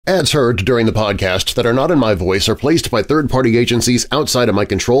Ads heard during the podcast that are not in my voice are placed by third-party agencies outside of my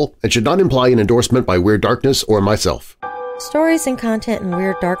control and should not imply an endorsement by Weird Darkness or myself. Stories and content in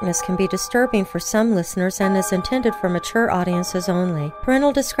Weird Darkness can be disturbing for some listeners and is intended for mature audiences only.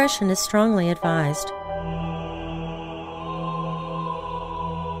 Parental discretion is strongly advised.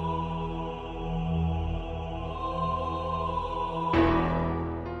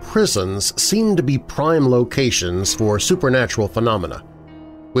 Prisons seem to be prime locations for supernatural phenomena.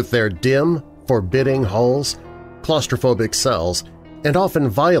 With their dim, forbidding halls, claustrophobic cells, and often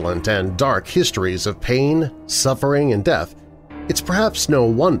violent and dark histories of pain, suffering, and death, it's perhaps no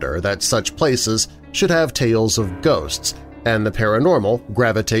wonder that such places should have tales of ghosts and the paranormal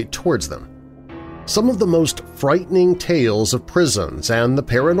gravitate towards them. Some of the most frightening tales of prisons and the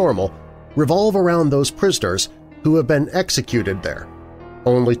paranormal revolve around those prisoners who have been executed there,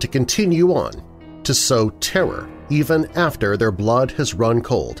 only to continue on to sow terror even after their blood has run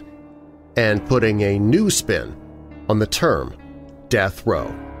cold, and putting a new spin on the term death row.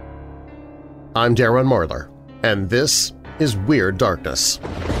 I'm Darren Marlar, and this is Weird Darkness.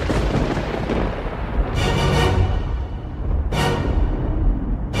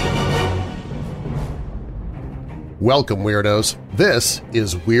 Welcome, Weirdos! This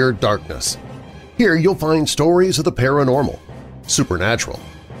is Weird Darkness. Here you'll find stories of the paranormal, supernatural,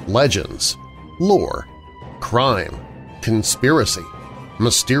 legends, lore, crime, conspiracy,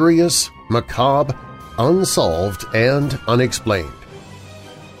 mysterious, macabre, unsolved, and unexplained.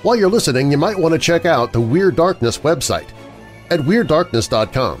 While you're listening, you might want to check out the Weird Darkness website. At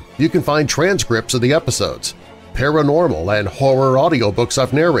WeirdDarkness.com you can find transcripts of the episodes, paranormal and horror audiobooks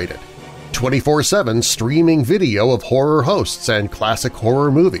I've narrated, 24/7 streaming video of horror hosts and classic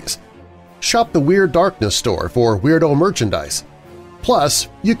horror movies. Shop the Weird Darkness store for Weirdo merchandise. Plus,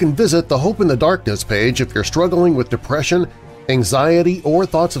 you can visit the Hope in the Darkness page if you're struggling with depression, anxiety, or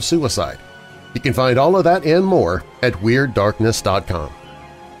thoughts of suicide. You can find all of that and more at WeirdDarkness.com.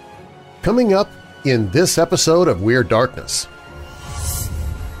 Coming up in this episode of Weird Darkness.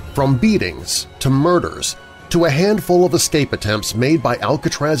 From beatings to murders to a handful of escape attempts made by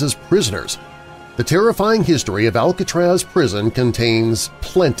Alcatraz's prisoners, the terrifying history of Alcatraz prison contains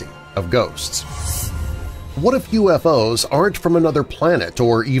plenty of ghosts. What if UFOs aren't from another planet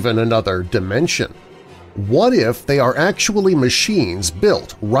or even another dimension? What if they are actually machines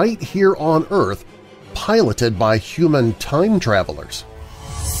built right here on Earth, piloted by human time travelers?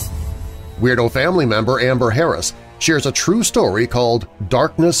 Weirdo family member Amber Harris shares a true story called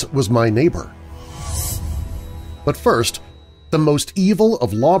Darkness Was My Neighbor. But first, the most evil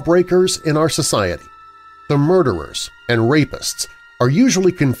of lawbreakers in our society, the murderers and rapists, are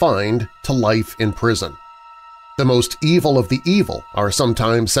usually confined to life in prison. The most evil of the evil are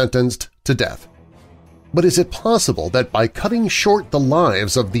sometimes sentenced to death. But is it possible that by cutting short the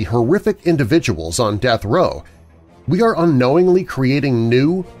lives of the horrific individuals on death row, we are unknowingly creating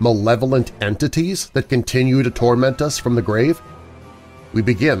new, malevolent entities that continue to torment us from the grave? We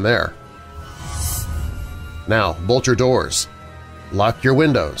begin there. Now, bolt your doors, lock your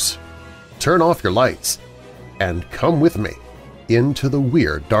windows, turn off your lights, and come with me into the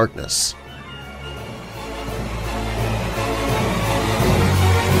Weird Darkness.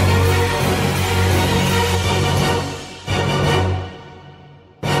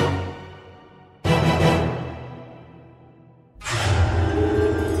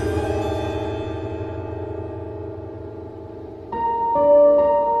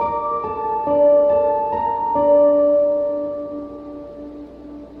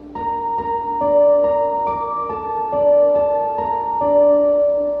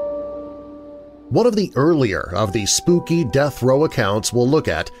 One of the earlier of the spooky death row accounts we'll look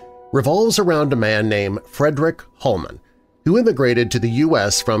at revolves around a man named Frederick Holman, who immigrated to the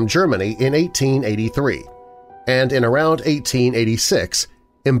U.S. from Germany in 1883, and in around 1886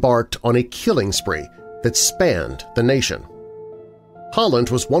 embarked on a killing spree that spanned the nation. Holland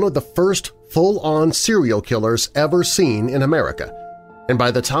was one of the first full-on serial killers ever seen in America, and by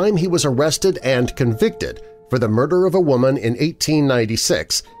the time he was arrested and convicted for the murder of a woman in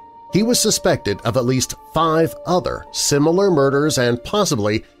 1896, he was suspected of at least 5 other similar murders and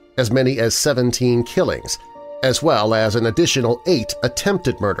possibly as many as 17 killings, as well as an additional 8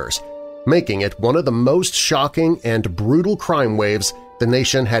 attempted murders, making it one of the most shocking and brutal crime waves the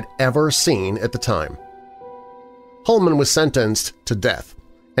nation had ever seen at the time. Holman was sentenced to death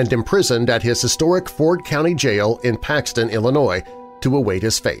and imprisoned at his historic Ford County Jail in Paxton, Illinois, to await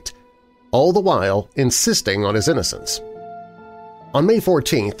his fate, all the while insisting on his innocence. On May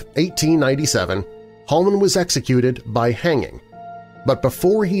 14, 1897, Holman was executed by hanging, but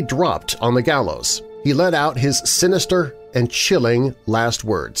before he dropped on the gallows, he let out his sinister, and chilling last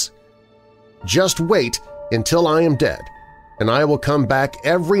words. "Just wait until I am dead, and I will come back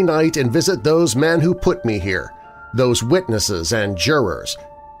every night and visit those men who put me here, those witnesses and jurors.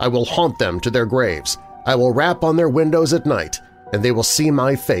 I will haunt them to their graves. I will rap on their windows at night, and they will see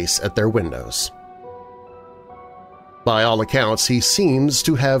my face at their windows." By all accounts, he seems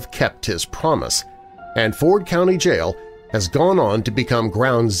to have kept his promise, and Ford County Jail has gone on to become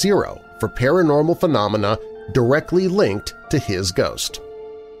ground zero for paranormal phenomena directly linked to his ghost.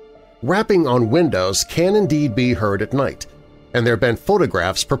 Rapping on windows can indeed be heard at night, and there have been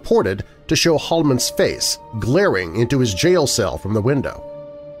photographs purported to show Hallman's face glaring into his jail cell from the window.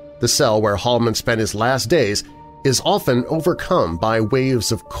 The cell where Hallman spent his last days is often overcome by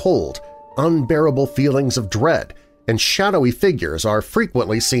waves of cold, unbearable feelings of dread, and shadowy figures are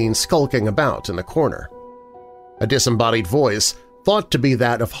frequently seen skulking about in the corner. A disembodied voice, thought to be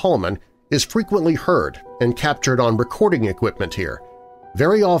that of Hallman, is frequently heard and captured on recording equipment here,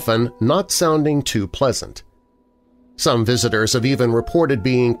 very often not sounding too pleasant. Some visitors have even reported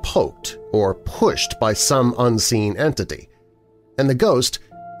being poked or pushed by some unseen entity, and the ghost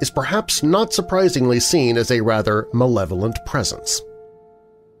is perhaps not surprisingly seen as a rather malevolent presence.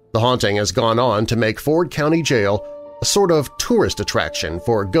 The haunting has gone on to make Ford County Jail a sort of tourist attraction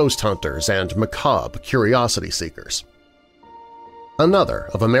for ghost hunters and macabre curiosity seekers. Another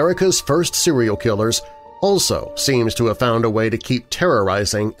of America's first serial killers also seems to have found a way to keep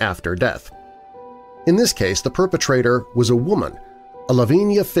terrorizing after death. In this case, the perpetrator was a woman, a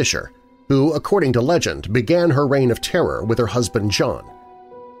Lavinia Fisher, who, according to legend, began her reign of terror with her husband John.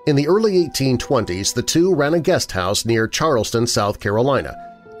 In the early 1820s, the two ran a guest house near Charleston, South Carolina,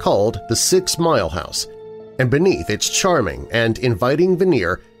 called the 6 Mile House, and beneath its charming and inviting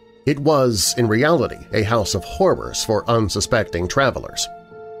veneer, it was, in reality, a house of horrors for unsuspecting travelers.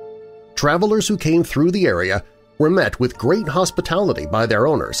 Travelers who came through the area were met with great hospitality by their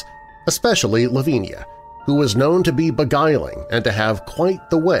owners, especially Lavinia, who was known to be beguiling and to have quite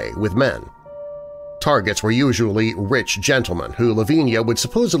the way with men. Targets were usually rich gentlemen who Lavinia would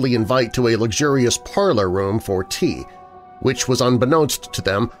supposedly invite to a luxurious parlor room for tea, which was unbeknownst to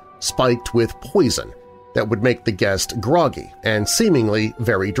them spiked with poison that would make the guest groggy and seemingly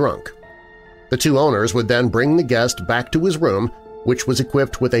very drunk. The two owners would then bring the guest back to his room, which was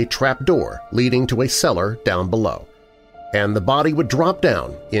equipped with a trap door leading to a cellar down below, and the body would drop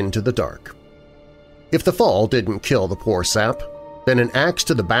down into the dark. If the fall didn't kill the poor sap, then an axe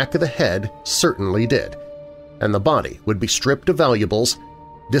to the back of the head certainly did, and the body would be stripped of valuables,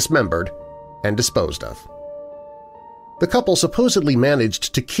 dismembered, and disposed of. The couple supposedly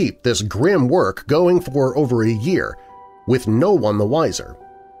managed to keep this grim work going for over a year, with no one the wiser,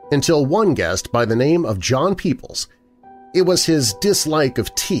 until one guest by the name of John Peoples. It was his dislike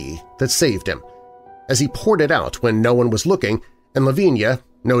of tea that saved him, as he poured it out when no one was looking, and Lavinia,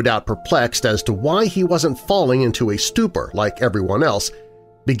 no doubt perplexed as to why he wasn't falling into a stupor like everyone else,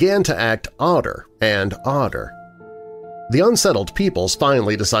 began to act odder and odder. The unsettled Peoples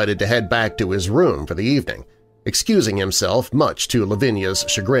finally decided to head back to his room for the evening, excusing himself much to Lavinia's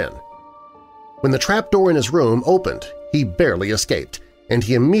chagrin. When the trapdoor in his room opened, he barely escaped, and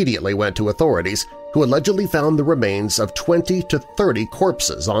he immediately went to authorities, who allegedly found the remains of 20 to 30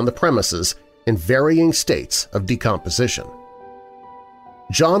 corpses on the premises in varying states of decomposition.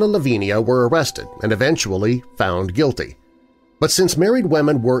 John and Lavinia were arrested and eventually found guilty. But since married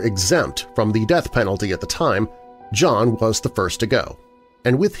women were exempt from the death penalty at the time, John was the first to go,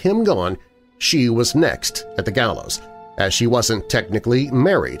 and with him gone, she was next at the gallows, as she wasn't technically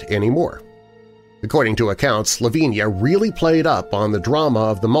married anymore. According to accounts, Lavinia really played up on the drama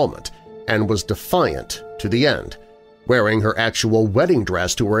of the moment and was defiant to the end, wearing her actual wedding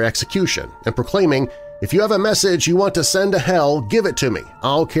dress to her execution and proclaiming, "If you have a message you want to send to hell, give it to me,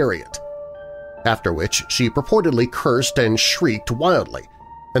 I'll carry it." After which she purportedly cursed and shrieked wildly,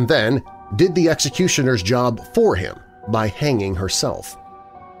 and then did the executioner's job for him by hanging herself.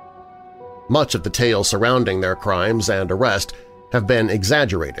 Much of the tales surrounding their crimes and arrest have been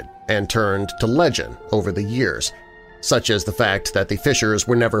exaggerated and turned to legend over the years, such as the fact that the Fishers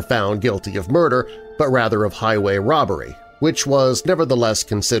were never found guilty of murder but rather of highway robbery, which was nevertheless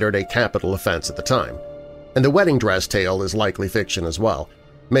considered a capital offense at the time. And the wedding dress tale is likely fiction as well,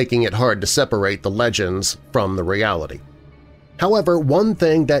 making it hard to separate the legends from the reality. However, one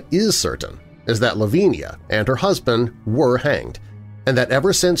thing that is certain is that Lavinia and her husband were hanged, and that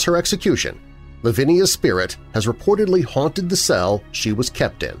ever since her execution, Lavinia's spirit has reportedly haunted the cell she was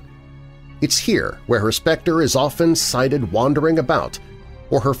kept in. It's here where her specter is often sighted wandering about,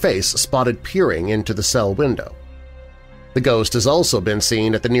 or her face spotted peering into the cell window. The ghost has also been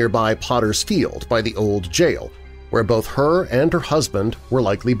seen at the nearby Potter's Field by the old jail, where both her and her husband were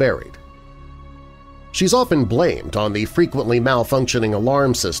likely buried. She's often blamed on the frequently malfunctioning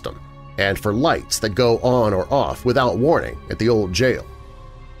alarm system and for lights that go on or off without warning at the old jail.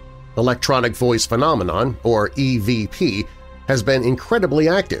 Electronic Voice Phenomenon, or EVP, has been incredibly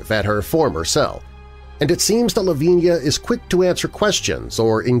active at her former cell, and it seems that Lavinia is quick to answer questions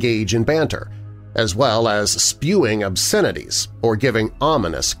or engage in banter, as well as spewing obscenities or giving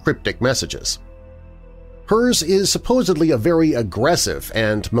ominous cryptic messages. Hers is supposedly a very aggressive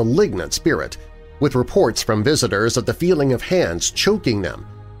and malignant spirit, with reports from visitors of the feeling of hands choking them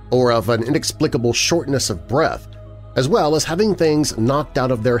or of an inexplicable shortness of breath, as well as having things knocked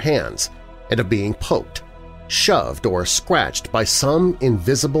out of their hands and of being poked, shoved, or scratched by some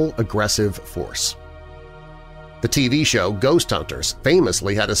invisible aggressive force. The TV show Ghost Hunters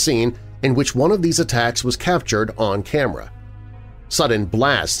famously had a scene in which one of these attacks was captured on camera. Sudden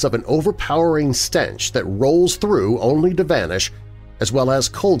blasts of an overpowering stench that rolls through only to vanish, as well as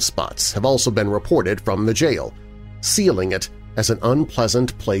cold spots, have also been reported from the jail, sealing it as an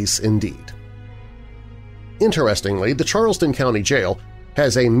unpleasant place indeed. Interestingly, the Charleston County Jail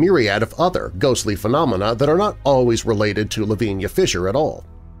has a myriad of other ghostly phenomena that are not always related to Lavinia Fisher at all.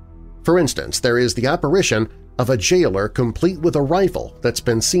 For instance, there is the apparition of a jailer complete with a rifle that's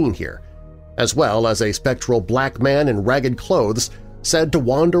been seen here, as well as a spectral black man in ragged clothes said to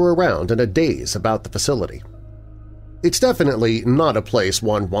wander around in a daze about the facility. It's definitely not a place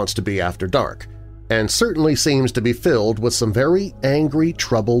one wants to be after dark, and certainly seems to be filled with some very angry,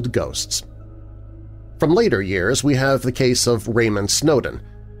 troubled ghosts. From later years, we have the case of Raymond Snowden,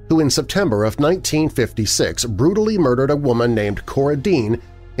 who in September of 1956 brutally murdered a woman named Cora Dean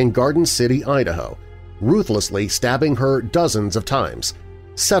in Garden City, Idaho, ruthlessly stabbing her dozens of times,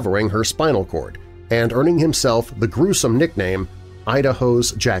 severing her spinal cord, and earning himself the gruesome nickname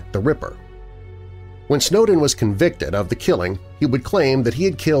Idaho's Jack the Ripper. When Snowden was convicted of the killing, he would claim that he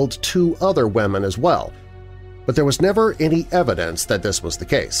had killed 2 other women as well, but there was never any evidence that this was the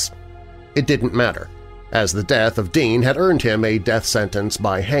case. It didn't matter, as the death of Dean had earned him a death sentence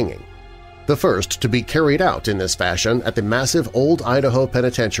by hanging, the first to be carried out in this fashion at the massive Old Idaho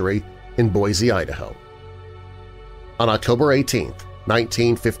Penitentiary in Boise, Idaho. On October 18,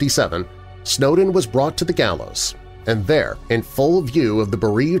 1957, Snowden was brought to the gallows, and there, in full view of the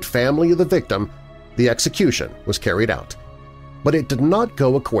bereaved family of the victim, the execution was carried out. But it did not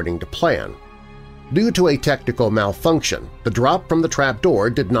go according to plan. Due to a technical malfunction, the drop from the trapdoor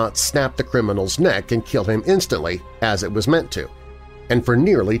did not snap the criminal's neck and kill him instantly as it was meant to, and for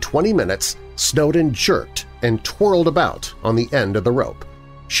nearly 20 minutes Snowden jerked and twirled about on the end of the rope,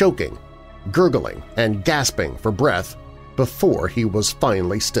 choking, gurgling, and gasping for breath before he was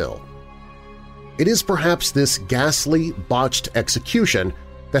finally still. It is perhaps this ghastly, botched execution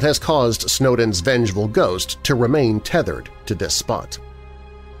that has caused Snowden's vengeful ghost to remain tethered to this spot.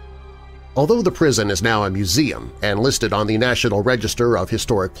 Although the prison is now a museum and listed on the National Register of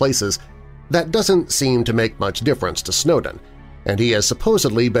Historic Places, that doesn't seem to make much difference to Snowden, and he has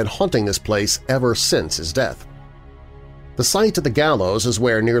supposedly been haunting this place ever since his death. The site of the gallows is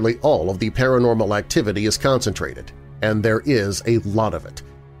where nearly all of the paranormal activity is concentrated, and there is a lot of it.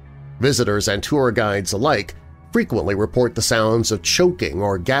 Visitors and tour guides alike frequently report the sounds of choking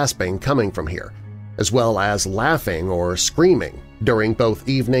or gasping coming from here, as well as laughing or screaming during both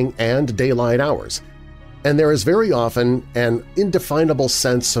evening and daylight hours, and there is very often an indefinable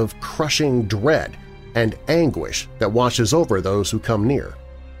sense of crushing dread and anguish that washes over those who come near.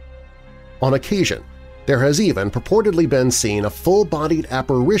 On occasion, there has even purportedly been seen a full-bodied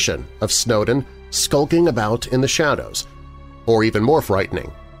apparition of Snowden skulking about in the shadows, or even more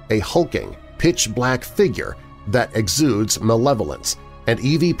frightening, a hulking, pitch-black figure that exudes malevolence, and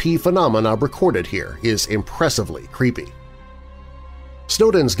EVP phenomena recorded here is impressively creepy.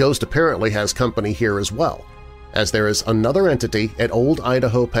 Snowden's ghost apparently has company here as well, as there is another entity at Old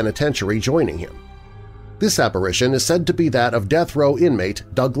Idaho Penitentiary joining him. This apparition is said to be that of death row inmate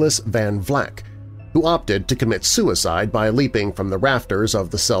Douglas Van Vlack, who opted to commit suicide by leaping from the rafters of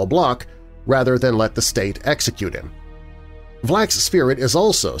the cell block rather than let the state execute him. Vlack's spirit is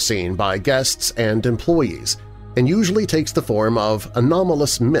also seen by guests and employees, and usually takes the form of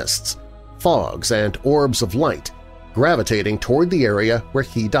anomalous mists, fogs, and orbs of light gravitating toward the area where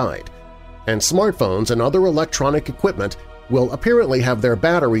he died, and smartphones and other electronic equipment will apparently have their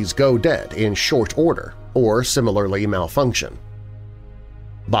batteries go dead in short order or similarly malfunction.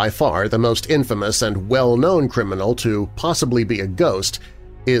 By far the most infamous and well-known criminal to possibly be a ghost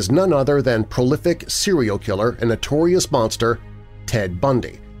is none other than prolific serial killer and notorious monster Ted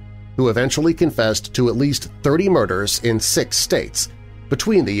Bundy, who eventually confessed to at least 30 murders in 6 states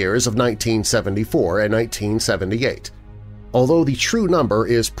between the years of 1974 and 1978, although the true number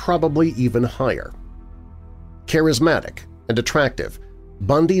is probably even higher. Charismatic and attractive,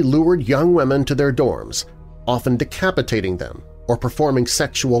 Bundy lured young women to their dorms, often decapitating them or performing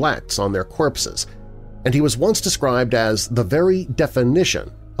sexual acts on their corpses, and he was once described as the very definition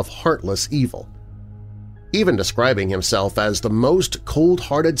of heartless evil, even describing himself as the most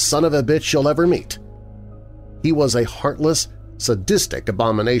cold-hearted son of a bitch you'll ever meet. He was a heartless, sadistic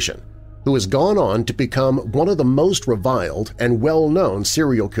abomination who has gone on to become one of the most reviled and well-known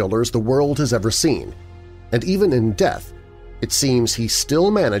serial killers the world has ever seen, and even in death, it seems he still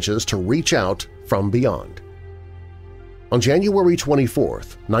manages to reach out from beyond. On January 24,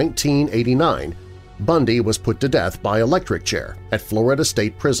 1989, Bundy was put to death by electric chair at Florida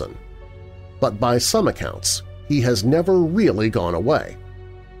State Prison. But by some accounts, he has never really gone away.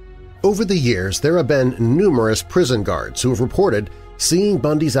 Over the years, there have been numerous prison guards who have reported seeing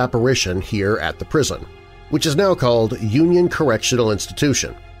Bundy's apparition here at the prison, which is now called Union Correctional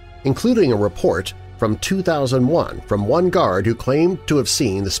Institution, including a report from 2001 from one guard who claimed to have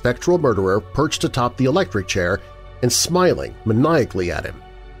seen the spectral murderer perched atop the electric chair and smiling maniacally at him.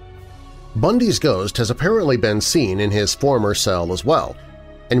 Bundy's ghost has apparently been seen in his former cell as well,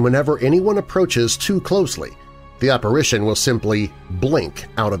 and whenever anyone approaches too closely, the apparition will simply blink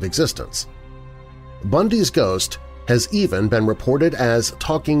out of existence. Bundy's ghost has even been reported as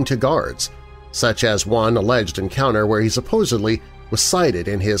talking to guards, such as one alleged encounter where he supposedly was sighted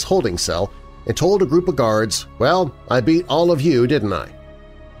in his holding cell and told a group of guards, "Well, I beat all of you, didn't I?"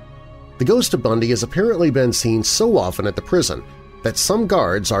 The ghost of Bundy has apparently been seen so often at the prison that some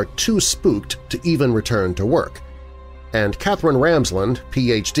guards are too spooked to even return to work. And Catherine Ramsland,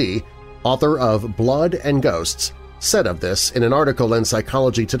 Ph.D., author of Blood and Ghosts, said of this in an article in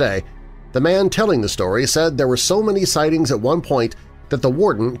Psychology Today, "The man telling the story said there were so many sightings at one point that the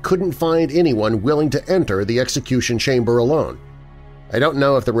warden couldn't find anyone willing to enter the execution chamber alone. I don't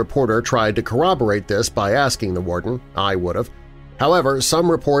know if the reporter tried to corroborate this by asking the warden. I would have. However,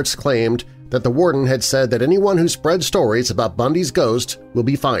 some reports claimed that the warden had said that anyone who spread stories about Bundy's ghost will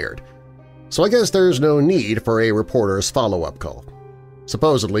be fired. So I guess there's no need for a reporter's follow-up call.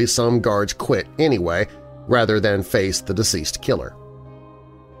 Supposedly, some guards quit anyway rather than face the deceased killer.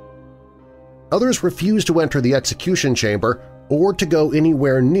 Others refused to enter the execution chamber or to go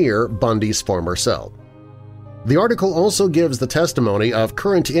anywhere near Bundy's former cell. The article also gives the testimony of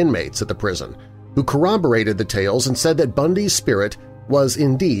current inmates at the prison who corroborated the tales and said that Bundy's spirit was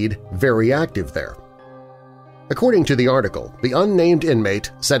indeed very active there. According to the article, the unnamed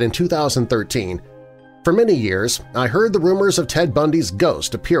inmate said in 2013, "For many years, I heard the rumors of Ted Bundy's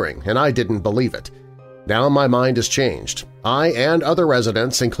ghost appearing and I didn't believe it. Now my mind has changed. I and other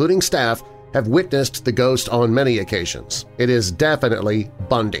residents, including staff, have witnessed the ghost on many occasions. It is definitely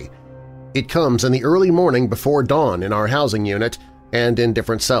Bundy. It comes in the early morning before dawn in our housing unit and in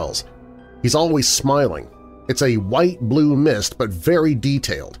different cells. He's always smiling. It's a white-blue mist but very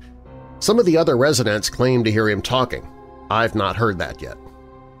detailed. Some of the other residents claim to hear him talking. I've not heard that yet."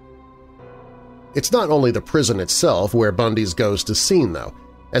 It's not only the prison itself where Bundy's ghost is seen, though,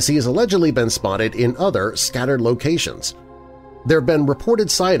 as he has allegedly been spotted in other scattered locations. There have been reported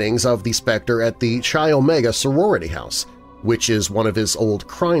sightings of the specter at the Chi Omega sorority house, which is one of his old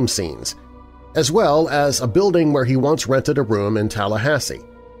crime scenes, as well as a building where he once rented a room in Tallahassee.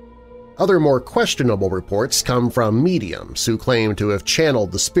 Other more questionable reports come from mediums who claim to have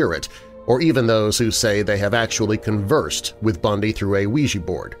channeled the spirit, or even those who say they have actually conversed with Bundy through a Ouija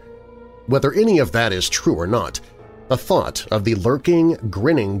board. Whether any of that is true or not, the thought of the lurking,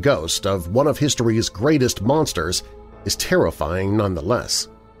 grinning ghost of one of history's greatest monsters is terrifying nonetheless.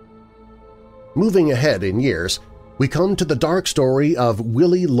 Moving ahead in years, we come to the dark story of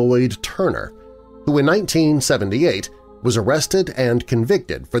Willie Lloyd Turner, who in 1978 was arrested and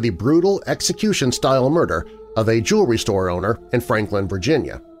convicted for the brutal execution-style murder of a jewelry store owner in Franklin,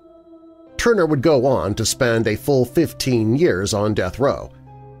 Virginia. Turner would go on to spend a full 15 years on death row,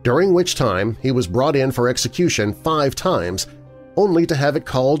 during which time he was brought in for execution 5 times, only to have it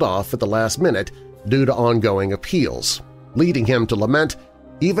called off at the last minute due to ongoing appeals, leading him to lament,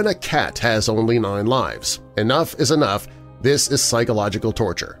 "Even a cat has only 9 lives. Enough is enough. This is psychological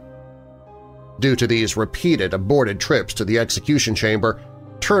torture." Due to these repeated aborted trips to the execution chamber,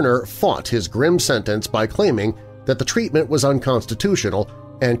 Turner fought his grim sentence by claiming that the treatment was unconstitutional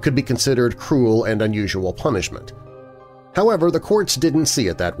and could be considered cruel and unusual punishment. However, the courts didn't see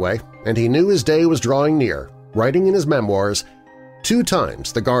it that way, and he knew his day was drawing near, writing in his memoirs, "2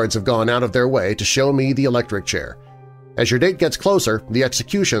 times the guards have gone out of their way to show me the electric chair. As your date gets closer, the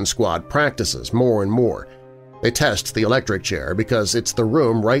execution squad practices more and more. They test the electric chair because it's the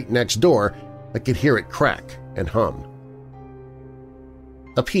room right next door that could hear it crack and hum.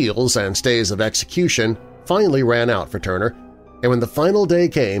 Appeals and stays of execution finally ran out for Turner, and when the final day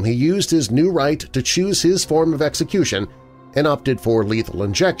came, he used his new right to choose his form of execution and opted for lethal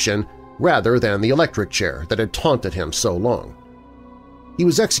injection rather than the electric chair that had taunted him so long. He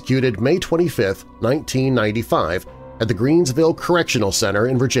was executed May 25, 1995, at the Greensville Correctional Center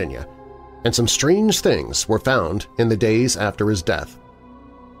in Virginia, and some strange things were found in the days after his death.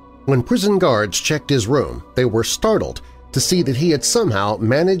 When prison guards checked his room, they were startled to see that he had somehow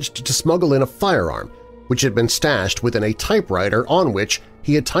managed to smuggle in a firearm, which had been stashed within a typewriter on which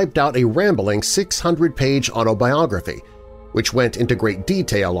he had typed out a rambling 600-page autobiography, which went into great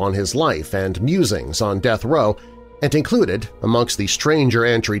detail on his life and musings on death row and included, amongst the stranger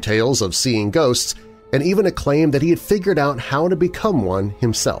entry tales of seeing ghosts, and even a claim that he had figured out how to become one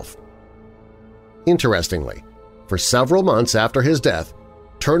himself. Interestingly, for several months after his death,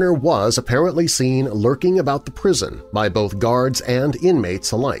 Turner was apparently seen lurking about the prison by both guards and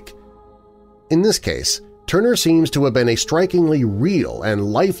inmates alike. In this case, Turner seems to have been a strikingly real and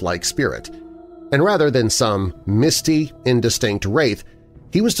lifelike spirit, and rather than some misty, indistinct wraith,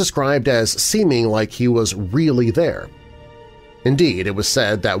 he was described as seeming like he was really there. Indeed, it was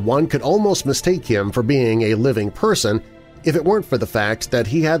said that one could almost mistake him for being a living person if it weren't for the fact that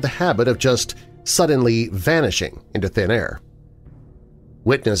he had the habit of just suddenly vanishing into thin air.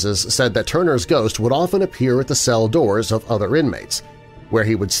 Witnesses said that Turner's ghost would often appear at the cell doors of other inmates, where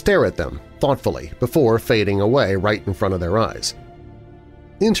he would stare at them thoughtfully before fading away right in front of their eyes.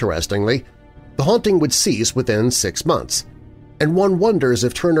 Interestingly, the haunting would cease within 6 months, and one wonders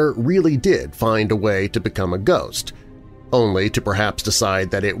if Turner really did find a way to become a ghost, only to perhaps decide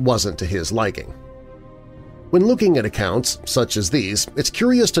that it wasn't to his liking. When looking at accounts such as these, it's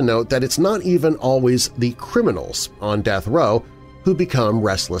curious to note that it's not even always the criminals on death row who become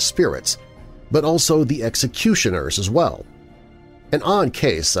restless spirits, but also the executioners as well. An odd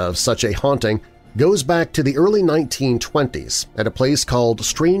case of such a haunting goes back to the early 1920s at a place called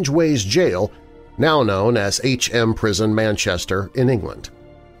Strangeways Jail, now known as HM Prison Manchester in England.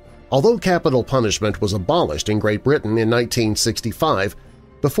 Although capital punishment was abolished in Great Britain in 1965,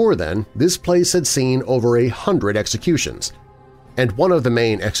 before then this place had seen over 100 executions, and one of the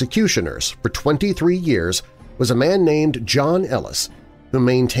main executioners for 23 years was a man named John Ellis, who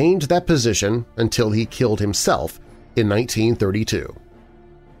maintained that position until he killed himself in 1932.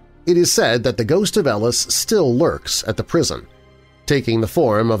 It is said that the ghost of Ellis still lurks at the prison, taking the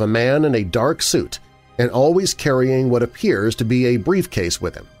form of a man in a dark suit and always carrying what appears to be a briefcase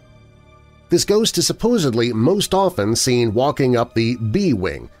with him. This ghost is supposedly most often seen walking up the B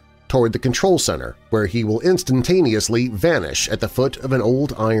wing toward the control center, where he will instantaneously vanish at the foot of an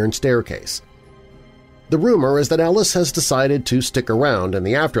old iron staircase. The rumor is that Ellis has decided to stick around in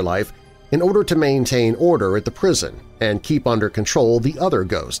the afterlife in order to maintain order at the prison and keep under control the other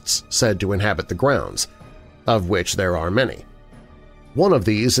ghosts said to inhabit the grounds, of which there are many. One of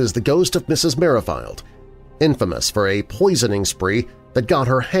these is the ghost of Mrs. Merrifield, infamous for a poisoning spree that got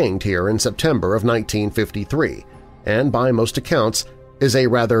her hanged here in September of 1953, and by most accounts is a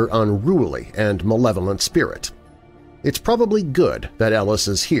rather unruly and malevolent spirit. It's probably good that Ellis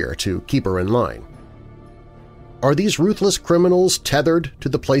is here to keep her in line. Are these ruthless criminals tethered to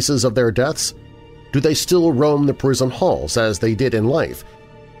the places of their deaths? Do they still roam the prison halls as they did in life?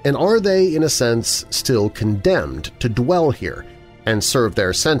 And are they, in a sense, still condemned to dwell here and serve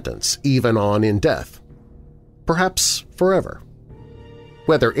their sentence even on in death? Perhaps forever.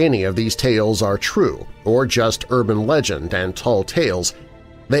 Whether any of these tales are true or just urban legend and tall tales,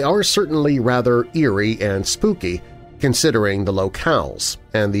 they are certainly rather eerie and spooky considering the locales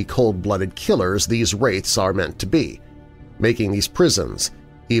and the cold-blooded killers these wraiths are meant to be, making these prisons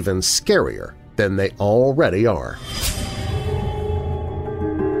even scarier than they already are.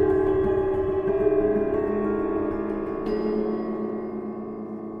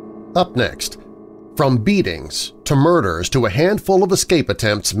 Up next, from beatings to murders to a handful of escape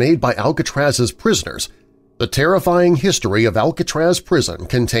attempts made by Alcatraz's prisoners, the terrifying history of Alcatraz prison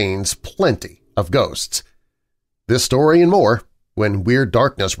contains plenty of ghosts. This story and more when Weird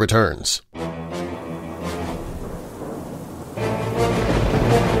Darkness returns.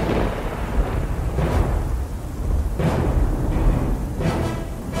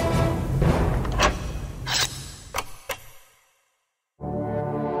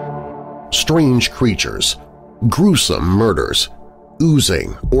 Strange creatures, gruesome murders,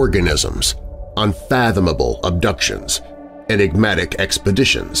 oozing organisms, unfathomable abductions, enigmatic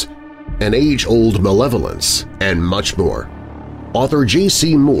expeditions, an age-old malevolence, and much more. author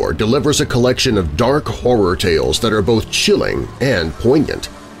J.C. Moore delivers a collection of dark horror tales that are both chilling and poignant.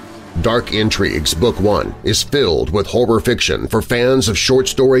 Dark Intrigues Book 1 is filled with horror fiction for fans of short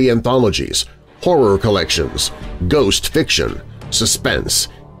story anthologies, horror collections, ghost fiction, suspense,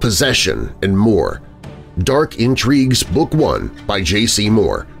 possession, and more. Dark Intrigues Book 1 by J.C.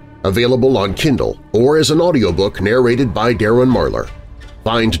 Moore, available on Kindle or as an audiobook narrated by Darren Marlar.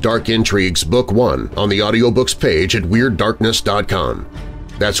 Find Dark Intrigues Book 1 on the audiobooks page at WeirdDarkness.com.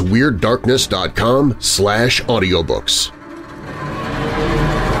 That's WeirdDarkness.com/audiobooks.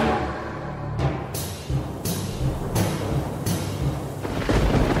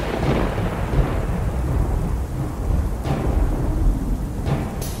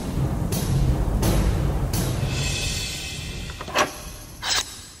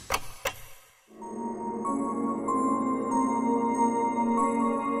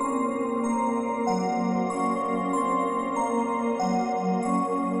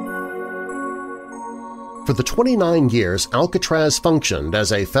 For the 29 years Alcatraz functioned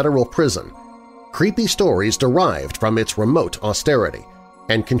as a federal prison, creepy stories derived from its remote austerity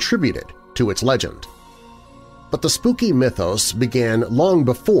and contributed to its legend. But the spooky mythos began long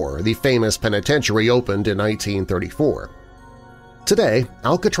before the famous penitentiary opened in 1934. Today,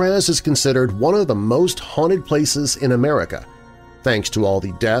 Alcatraz is considered one of the most haunted places in America, thanks to all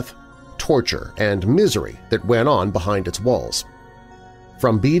the death, torture, and misery that went on behind its walls.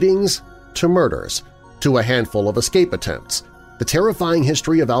 From beatings to murders, to a handful of escape attempts, the terrifying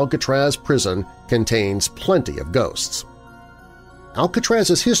history of Alcatraz prison contains plenty of ghosts.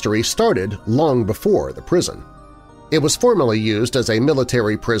 Alcatraz's history started long before the prison. It was formerly used as a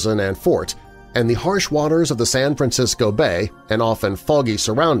military prison and fort, and the harsh waters of the San Francisco Bay and often foggy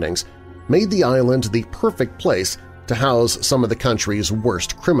surroundings made the island the perfect place to house some of the country's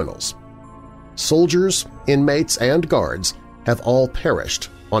worst criminals. Soldiers, inmates, and guards have all perished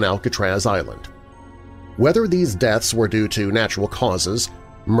on Alcatraz Island. Whether these deaths were due to natural causes,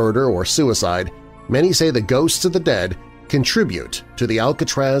 murder, or suicide, many say the ghosts of the dead contribute to the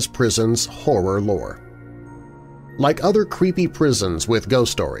Alcatraz prison's horror lore. Like other creepy prisons with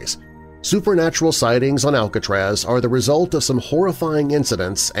ghost stories, supernatural sightings on Alcatraz are the result of some horrifying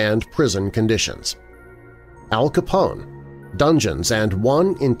incidents and prison conditions. Al Capone, dungeons, and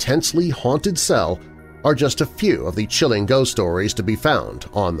one intensely haunted cell are just a few of the chilling ghost stories to be found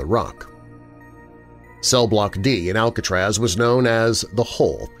on the Rock. Cell Block D in Alcatraz was known as the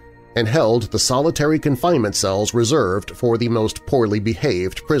Hole and held the solitary confinement cells reserved for the most poorly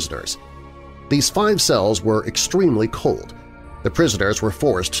behaved prisoners. These 5 cells were extremely cold. The prisoners were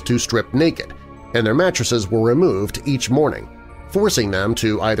forced to strip naked, and their mattresses were removed each morning, forcing them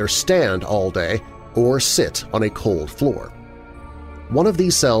to either stand all day or sit on a cold floor. One of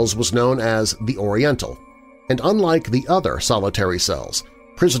these cells was known as the Oriental, and unlike the other solitary cells,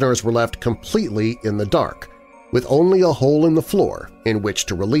 prisoners were left completely in the dark, with only a hole in the floor in which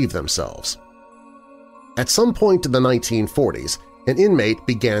to relieve themselves. At some point in the 1940s, an inmate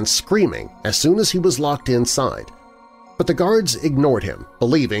began screaming as soon as he was locked inside, but the guards ignored him,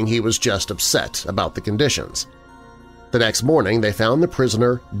 believing he was just upset about the conditions. The next morning they found the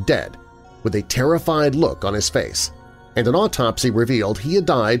prisoner dead, with a terrified look on his face, and an autopsy revealed he had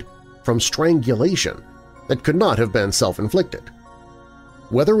died from strangulation that could not have been self-inflicted.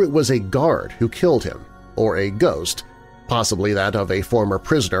 Whether it was a guard who killed him or a ghost, possibly that of a former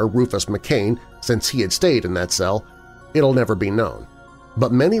prisoner, Rufus McCain, since he had stayed in that cell, it'll never be known.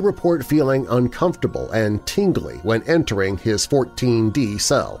 But many report feeling uncomfortable and tingly when entering his 14D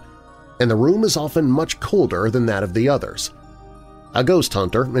cell, and the room is often much colder than that of the others. A ghost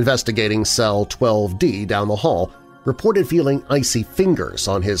hunter investigating cell 12D down the hall reported feeling icy fingers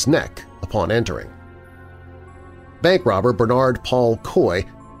on his neck upon entering. Bank robber Bernard Paul Coy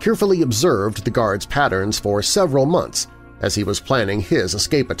carefully observed the guard's patterns for several months as he was planning his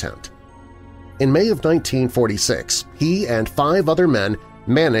escape attempt. In May of 1946, he and 5 other men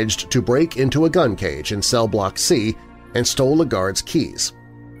managed to break into a gun cage in Cell Block C and stole a guard's keys.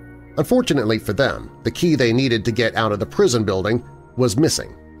 Unfortunately for them, the key they needed to get out of the prison building was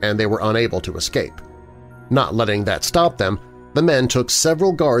missing, and they were unable to escape. Not letting that stop them, the men took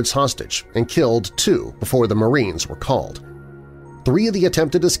several guards hostage and killed 2 before the Marines were called. 3 of the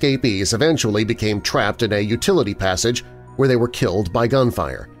attempted escapees eventually became trapped in a utility passage where they were killed by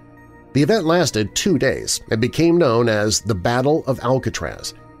gunfire. The event lasted 2 days and became known as the Battle of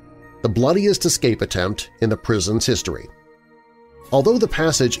Alcatraz, the bloodiest escape attempt in the prison's history. Although the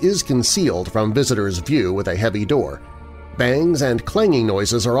passage is concealed from visitors' view with a heavy door, bangs and clanging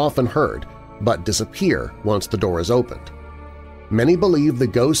noises are often heard but disappear once the door is opened. Many believe the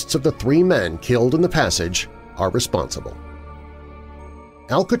ghosts of the 3 men killed in the passage are responsible.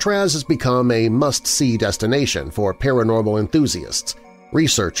 Alcatraz has become a must-see destination for paranormal enthusiasts,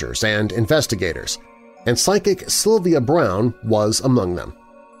 researchers, and investigators, and psychic Sylvia Brown was among them.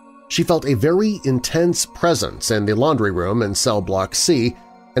 She felt a very intense presence in the laundry room in cell block C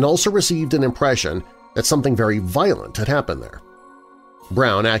and also received an impression that something very violent had happened there.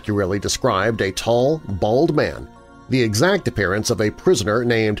 Brown accurately described a tall, bald man, the exact appearance of a prisoner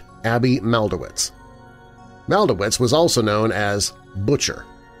named Abby Maldowitz. Maldowitz was also known as Butcher,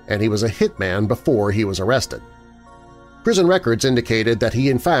 and he was a hitman before he was arrested. Prison records indicated that he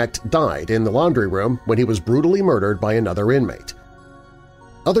in fact died in the laundry room when he was brutally murdered by another inmate.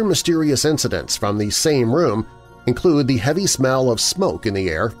 Other mysterious incidents from the same room include the heavy smell of smoke in the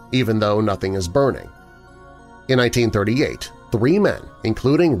air even though nothing is burning. In 1938, 3 men,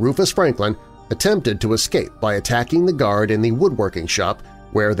 including Rufus Franklin, attempted to escape by attacking the guard in the woodworking shop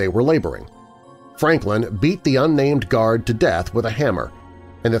where they were laboring. Franklin beat the unnamed guard to death with a hammer,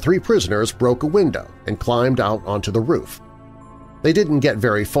 and the 3 prisoners broke a window and climbed out onto the roof. They didn't get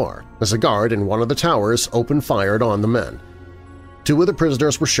very far, as a guard in one of the towers opened fire on the men. 2 of the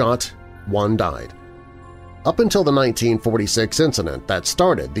prisoners were shot, 1 died. Up until the 1946 incident that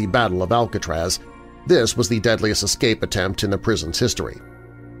started the Battle of Alcatraz, this was the deadliest escape attempt in the prison's history.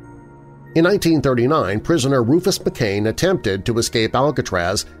 In 1939, prisoner Rufus McCain attempted to escape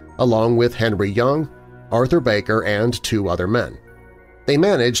Alcatraz along with Henry Young, Arthur Baker, and 2 other men. They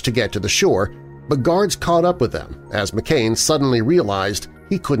managed to get to the shore, but guards caught up with them as McCain suddenly realized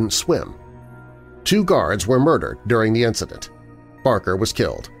he couldn't swim. 2 guards were murdered during the incident. Barker was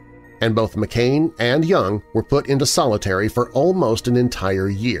killed, and both McCain and Young were put into solitary for almost an entire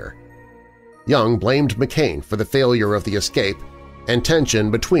year. Young blamed McCain for the failure of the escape, and tension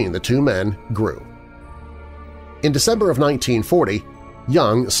between the 2 men grew. In December of 1940,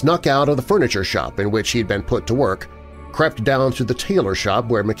 Young snuck out of the furniture shop in which he'd been put to work, crept down to the tailor shop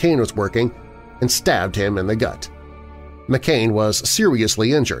where McCain was working, and stabbed him in the gut. McCain was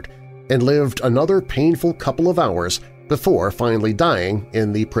seriously injured and lived another painful couple of hours before finally dying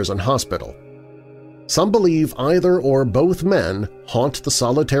in the prison hospital. Some believe either or both men haunt the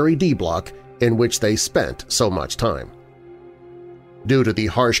solitary D-block in which they spent so much time. Due to the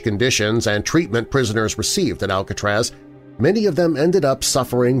harsh conditions and treatment prisoners received at Alcatraz, many of them ended up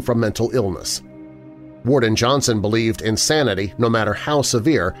suffering from mental illness. Warden Johnson believed insanity, no matter how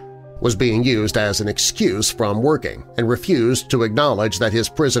severe, was being used as an excuse from working and refused to acknowledge that his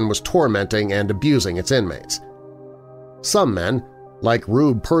prison was tormenting and abusing its inmates. Some men, like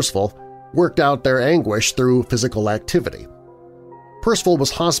Rube Percival, worked out their anguish through physical activity. Percival was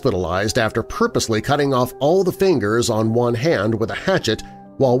hospitalized after purposely cutting off all the fingers on one hand with a hatchet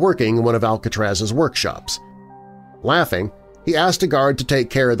while working in one of Alcatraz's workshops. Laughing, he asked a guard to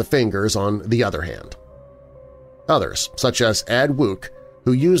take care of the fingers on the other hand. Others, such as Ed Wook,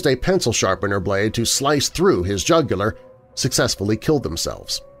 who used a pencil sharpener blade to slice through his jugular, successfully killed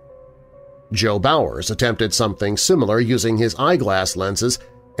themselves. Joe Bowers attempted something similar using his eyeglass lenses,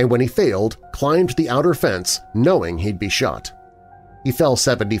 and when he failed, climbed the outer fence knowing he'd be shot. He fell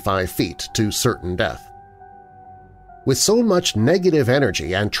 75 feet to certain death. With so much negative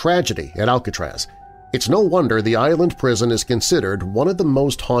energy and tragedy at Alcatraz, it's no wonder the island prison is considered one of the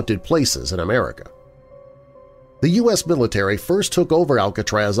most haunted places in America. The U.S. military first took over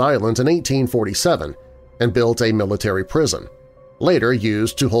Alcatraz Island in 1847 and built a military prison, later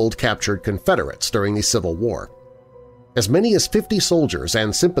used to hold captured Confederates during the Civil War. As many as 50 soldiers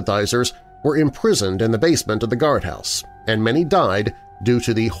and sympathizers were imprisoned in the basement of the guardhouse, and many died due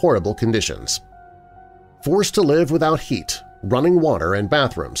to the horrible conditions. Forced to live without heat, running water, and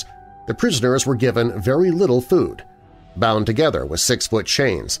bathrooms, the prisoners were given very little food, bound together with 6-foot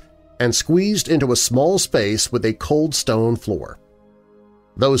chains, and squeezed into a small space with a cold stone floor.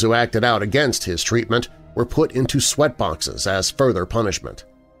 Those who acted out against his treatment were put into sweatboxes as further punishment.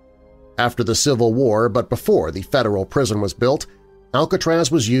 After the Civil War, but before the federal prison was built,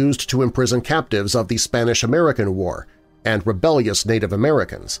 Alcatraz was used to imprison captives of the Spanish-American War and rebellious Native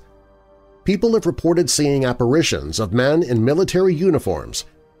Americans. People have reported seeing apparitions of men in military uniforms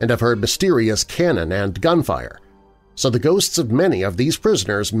and have heard mysterious cannon and gunfire, so the ghosts of many of these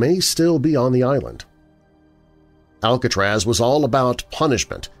prisoners may still be on the island. Alcatraz was all about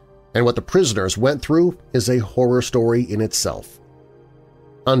punishment, and what the prisoners went through is a horror story in itself.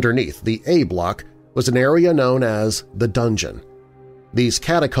 Underneath the A block was an area known as the Dungeon. These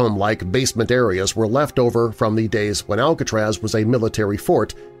catacomb-like basement areas were left over from the days when Alcatraz was a military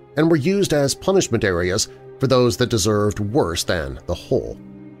fort and were used as punishment areas for those that deserved worse than the hole.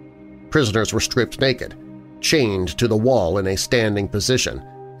 Prisoners were stripped naked, chained to the wall in a standing position,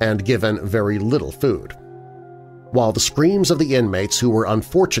 and given very little food. While the screams of the inmates who were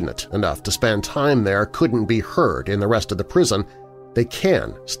unfortunate enough to spend time there couldn't be heard in the rest of the prison, they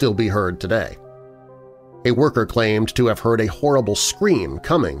can still be heard today. A worker claimed to have heard a horrible scream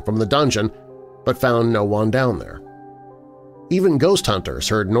coming from the dungeon, but found no one down there. Even ghost hunters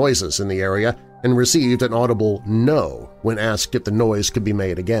heard noises in the area and received an audible no when asked if the noise could be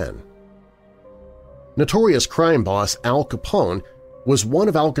made again. Notorious crime boss Al Capone was one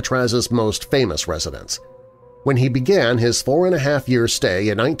of Alcatraz's most famous residents. When he began his 4.5-year stay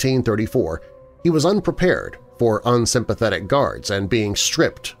in 1934, he was unprepared for unsympathetic guards and being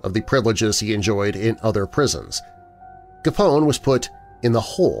stripped of the privileges he enjoyed in other prisons. Capone was put in the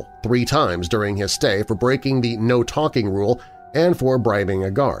hole 3 times during his stay for breaking the no-talking rule and for bribing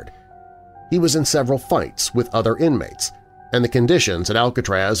a guard. He was in several fights with other inmates, and the conditions at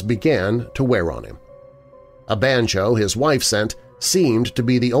Alcatraz began to wear on him. A banjo his wife sent seemed to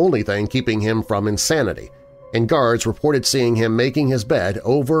be the only thing keeping him from insanity, and guards reported seeing him making his bed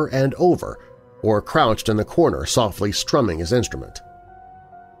over and over or crouched in the corner softly strumming his instrument.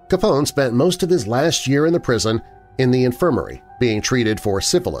 Capone spent most of his last year in the prison in the infirmary being treated for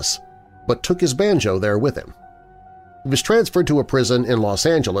syphilis, but took his banjo there with him. He was transferred to a prison in Los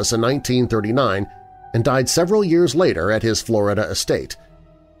Angeles in 1939 and died several years later at his Florida estate,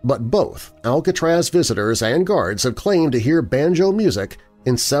 but both Alcatraz visitors and guards have claimed to hear banjo music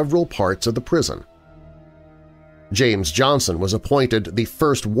in several parts of the prison. James Johnson was appointed the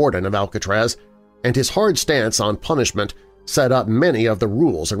first warden of Alcatraz, and his hard stance on punishment set up many of the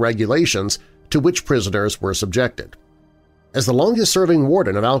rules and regulations to which prisoners were subjected. As the longest-serving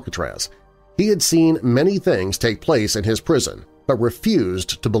warden of Alcatraz, he had seen many things take place in his prison but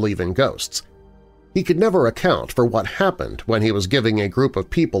refused to believe in ghosts. He could never account for what happened when he was giving a group of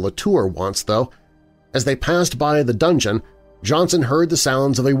people a tour once, though. As they passed by the dungeon, Johnson heard the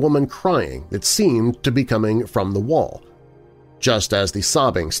sounds of a woman crying that seemed to be coming from the wall. Just as the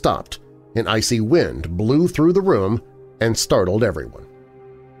sobbing stopped, an icy wind blew through the room and startled everyone.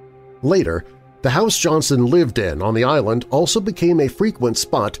 Later, the house Johnson lived in on the island also became a frequent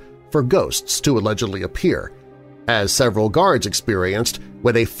spot for ghosts to allegedly appear, as several guards experienced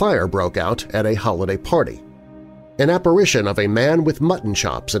when a fire broke out at a holiday party. An apparition of a man with mutton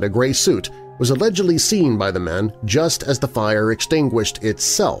chops in a gray suit was allegedly seen by the men just as the fire extinguished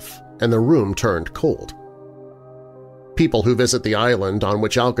itself and the room turned cold. People who visit the island on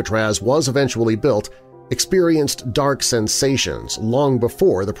which Alcatraz was eventually built experienced dark sensations long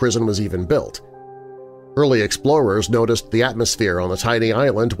before the prison was even built. Early explorers noticed the atmosphere on the tiny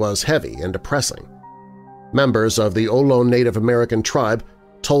island was heavy and depressing. Members of the Ohlone Native American tribe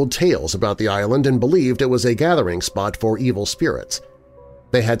told tales about the island and believed it was a gathering spot for evil spirits.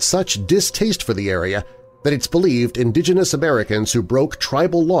 They had such distaste for the area that it's believed indigenous Americans who broke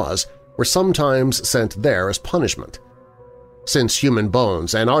tribal laws were sometimes sent there as punishment. Since human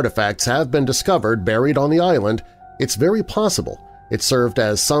bones and artifacts have been discovered buried on the island, it's very possible it served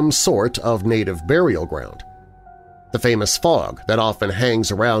as some sort of native burial ground. The famous fog that often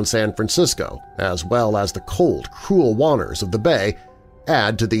hangs around San Francisco, as well as the cold, cruel waters of the bay,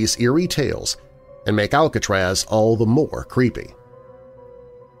 add to these eerie tales and make Alcatraz all the more creepy.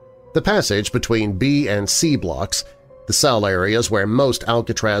 The passage between B and C blocks, the cell areas where most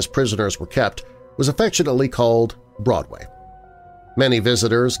Alcatraz prisoners were kept, was affectionately called Broadway. Many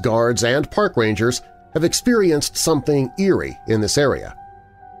visitors, guards, and park rangers have experienced something eerie in this area.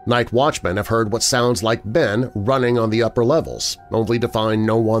 Night watchmen have heard what sounds like men running on the upper levels, only to find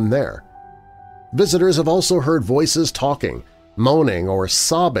no one there. Visitors have also heard voices talking, moaning, or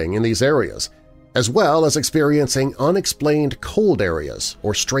sobbing in these areas, as well as experiencing unexplained cold areas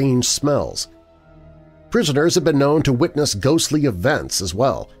or strange smells. Prisoners have been known to witness ghostly events as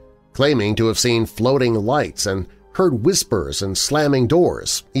well, claiming to have seen floating lights and heard whispers and slamming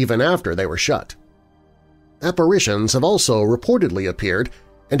doors even after they were shut. Apparitions have also reportedly appeared,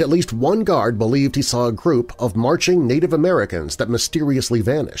 and at least one guard believed he saw a group of marching Native Americans that mysteriously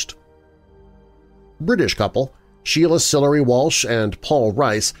vanished. British couple Sheila Sillery Walsh and Paul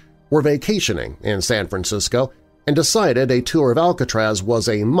Rice were vacationing in San Francisco and decided a tour of Alcatraz was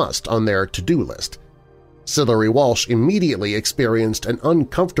a must on their to-do list. Sillery Walsh immediately experienced an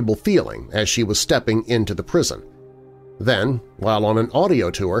uncomfortable feeling as she was stepping into the prison. Then, while on an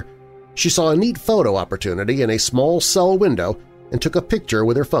audio tour, she saw a neat photo opportunity in a small cell window and took a picture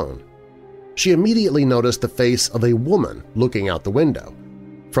with her phone. She immediately noticed the face of a woman looking out the window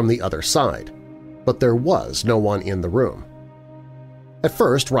from the other side, but there was no one in the room. At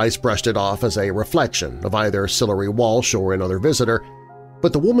first, Rice brushed it off as a reflection of either Sillery Walsh or another visitor,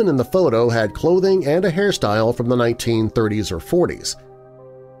 but the woman in the photo had clothing and a hairstyle from the 1930s or 40s.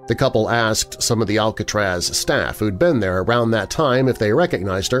 The couple asked some of the Alcatraz staff who'd been there around that time if they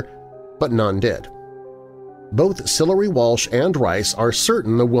recognized her, but none did. Both Sillery Walsh and Rice are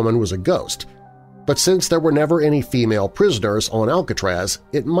certain the woman was a ghost, but since there were never any female prisoners on Alcatraz,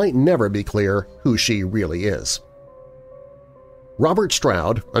 it might never be clear who she really is. Robert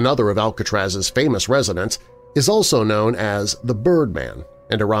Stroud, another of Alcatraz's famous residents, is also known as the Birdman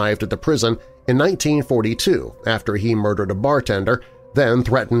and arrived at the prison in 1942 after he murdered a bartender, then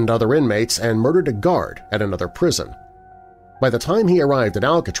threatened other inmates and murdered a guard at another prison. By the time he arrived at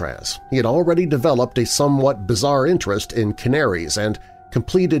Alcatraz, he had already developed a somewhat bizarre interest in canaries and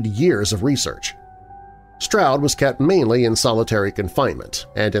completed years of research. Stroud was kept mainly in solitary confinement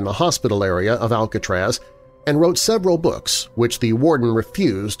and in the hospital area of Alcatraz and wrote several books which the warden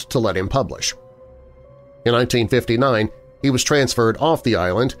refused to let him publish. In 1959, he was transferred off the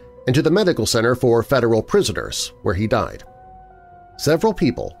island and to the Medical Center for Federal Prisoners, where he died. Several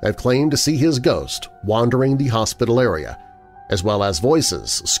people have claimed to see his ghost wandering the hospital area, as well as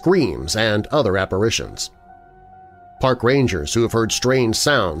voices, screams, and other apparitions. Park rangers who have heard strange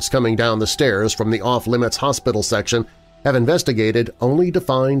sounds coming down the stairs from the off-limits hospital section have investigated only to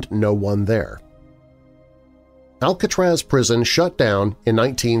find no one there. Alcatraz prison shut down in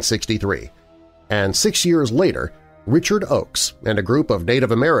 1963, and 6 years later, Richard Oakes and a group of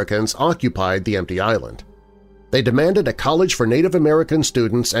Native Americans occupied the empty island. They demanded a college for Native American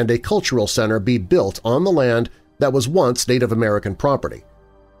students and a cultural center be built on the land that was once Native American property.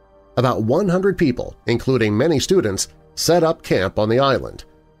 About 100 people, including many students, set up camp on the island,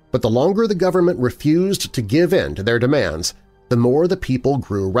 but the longer the government refused to give in to their demands, the more the people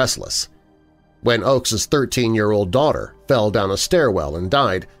grew restless. When Oakes' 13-year-old daughter fell down a stairwell and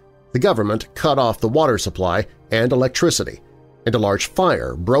died, the government cut off the water supply and electricity, and a large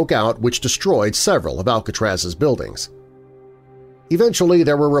fire broke out which destroyed several of Alcatraz's buildings. Eventually,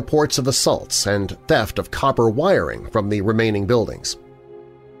 there were reports of assaults and theft of copper wiring from the remaining buildings.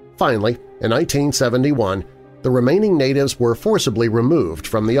 Finally, in 1971, the remaining natives were forcibly removed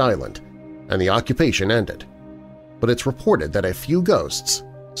from the island, and the occupation ended. But it's reported that a few ghosts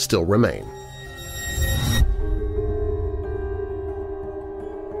still remain.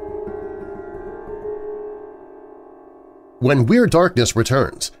 When Weird Darkness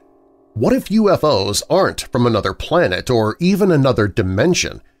returns, what if UFOs aren't from another planet or even another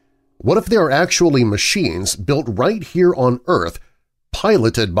dimension? What if they are actually machines built right here on Earth,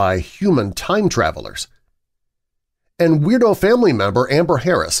 piloted by human time travelers? And Weirdo family member Amber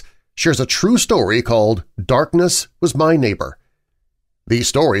Harris shares a true story called Darkness Was My Neighbor. These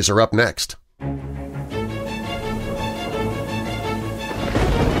stories are up next.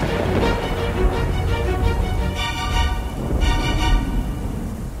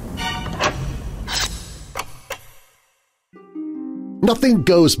 Nothing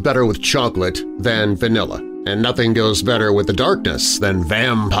goes better with chocolate than vanilla, and nothing goes better with the darkness than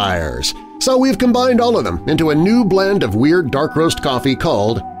vampires. So we've combined all of them into a new blend of weird dark roast coffee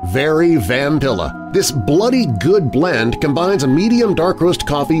called Very Vampilla. This bloody good blend combines a medium dark roast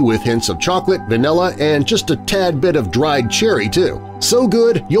coffee with hints of chocolate, vanilla, and just a tad bit of dried cherry, too. So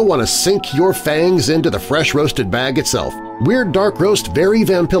good, you'll want to sink your fangs into the fresh roasted bag itself. Weird Dark Roast Very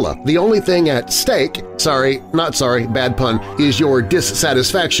Vampilla, the only thing at stake – bad pun – is your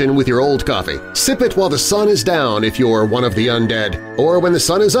dissatisfaction with your old coffee. Sip it while the sun is down if you're one of the undead, or when the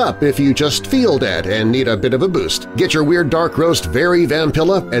sun is up if you just feel dead and need a bit of a boost. Get your Weird Dark Roast Very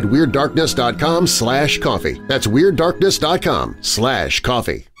Vampilla at WeirdDarkness.com/coffee. That's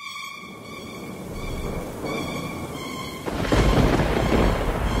WeirdDarkness.com/coffee.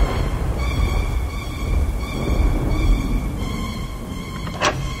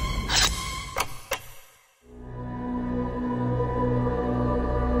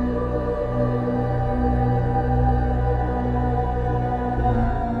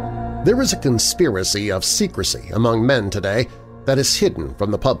 There is a conspiracy of secrecy among men today that is hidden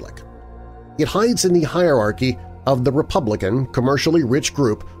from the public. It hides in the hierarchy of the Republican, commercially rich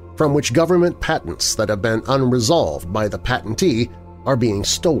group from which government patents that have been unresolved by the patentee are being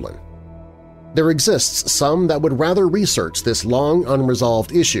stolen. There exists some that would rather research this long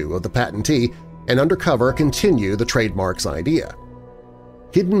unresolved issue of the patentee and undercover continue the trademark's idea.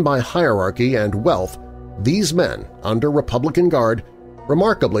 Hidden by hierarchy and wealth, these men, under Republican guard,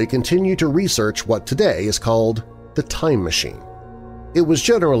 remarkably continue to research what today is called the time machine. It was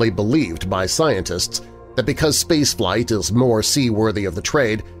generally believed by scientists that because spaceflight is more seaworthy of the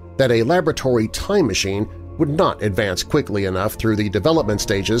trade, that a laboratory time machine would not advance quickly enough through the development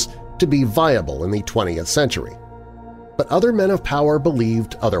stages to be viable in the 20th century. But other men of power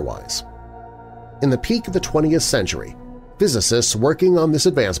believed otherwise. In the peak of the 20th century, physicists working on this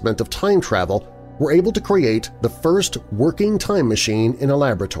advancement of time travel were able to create the first working time machine in a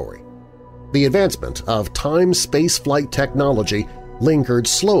laboratory. The advancement of time-space flight technology lingered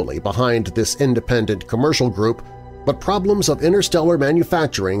slowly behind this independent commercial group, but problems of interstellar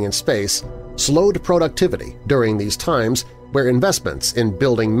manufacturing in space slowed productivity during these times where investments in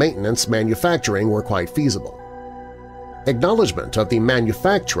building maintenance manufacturing were quite feasible. Acknowledgement of the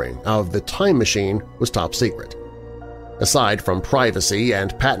manufacturing of the time machine was top secret. Aside from privacy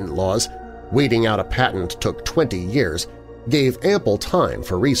and patent laws, weeding out a patent took 20 years, gave ample time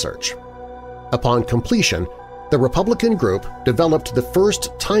for research. Upon completion, the Republican group developed the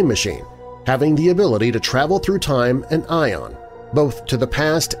first time machine, having the ability to travel through time and ion, both to the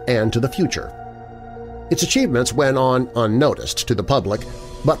past and to the future. Its achievements went on unnoticed to the public,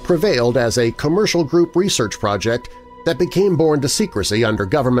 but prevailed as a commercial group research project that became born to secrecy under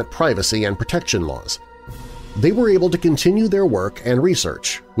government privacy and protection laws. They were able to continue their work and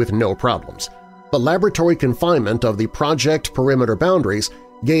research with no problems, but laboratory confinement of the project perimeter boundaries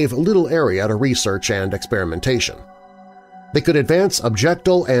gave little area to research and experimentation. They could advance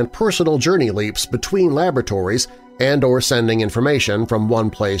objectal and personal journey leaps between laboratories and/or sending information from one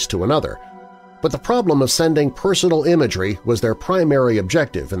place to another, but the problem of sending personal imagery was their primary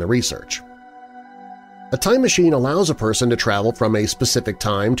objective in the research. A time machine allows a person to travel from a specific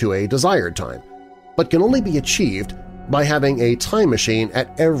time to a desired time, but can only be achieved by having a time machine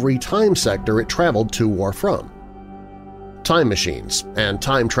at every time sector it traveled to or from. Time machines and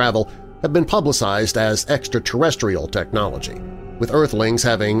time travel have been publicized as extraterrestrial technology, with Earthlings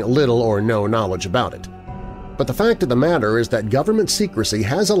having little or no knowledge about it. But the fact of the matter is that government secrecy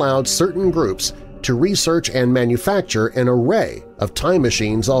has allowed certain groups to research and manufacture an array of time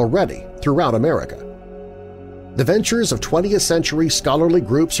machines already throughout America. The ventures of 20th century scholarly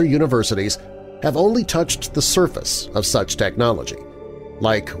groups or universities have only touched the surface of such technology,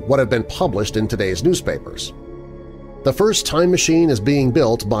 like what have been published in today's newspapers. The first time machine is being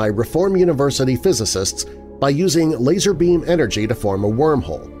built by Reform University physicists by using laser beam energy to form a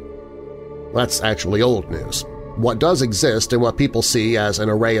wormhole. That's actually old news. What does exist and what people see as an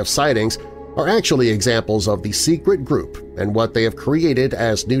array of sightings are actually examples of the secret group and what they have created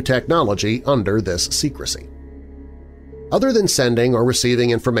as new technology under this secrecy. Other than sending or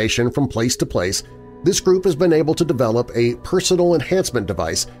receiving information from place to place, this group has been able to develop a personal enhancement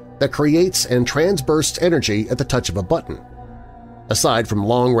device that creates and transbursts energy at the touch of a button. Aside from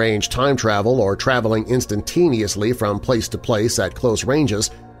long-range time travel or traveling instantaneously from place to place at close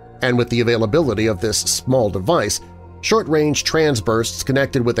ranges, and with the availability of this small device, short-range transbursts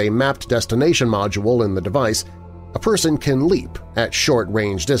connected with a mapped destination module in the device, a person can leap at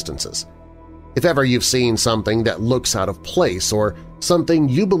short-range distances. If ever you've seen something that looks out of place or something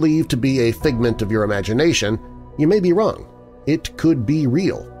you believe to be a figment of your imagination, you may be wrong. It could be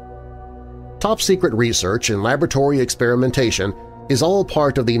real. Top-secret research and laboratory experimentation is all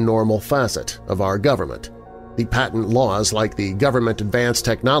part of the normal facet of our government. The patent laws, like the Government Advanced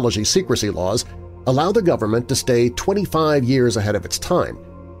Technology Secrecy Laws, allow the government to stay 25 years ahead of its time.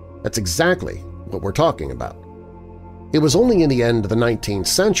 That's exactly what we're talking about. It was only in the end of the 19th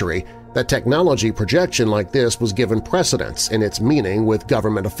century that technology projection like this was given precedence in its meaning with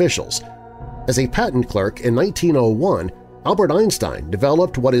government officials. As a patent clerk in 1901, Albert Einstein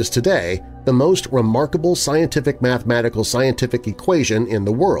developed what is today the most remarkable mathematical scientific equation in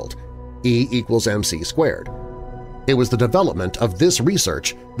the world, E equals mc squared. It was the development of this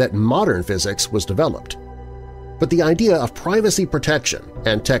research that modern physics was developed. But the idea of privacy protection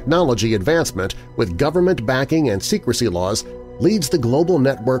and technology advancement with government backing and secrecy laws leads the global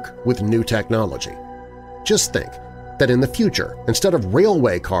network with new technology. Just think that in the future, instead of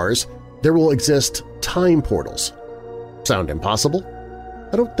railway cars, there will exist time portals. Sound impossible?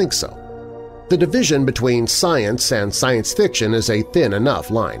 I don't think so. The division between science and science fiction is a thin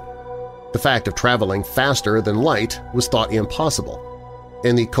enough line. The fact of traveling faster than light was thought impossible.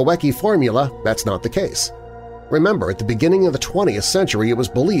 In the Koecki formula, that's not the case. Remember, at the beginning of the 20th century it was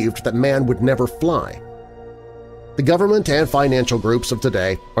believed that man would never fly. The government and financial groups of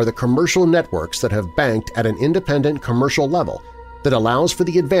today are the commercial networks that have banked at an independent commercial level that allows for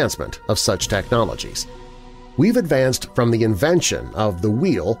the advancement of such technologies. We've advanced from the invention of the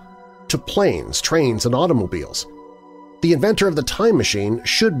wheel to planes, trains, and automobiles. The inventor of the time machine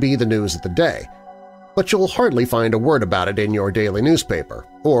should be the news of the day, but you'll hardly find a word about it in your daily newspaper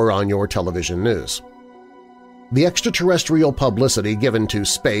or on your television news. The extraterrestrial publicity given to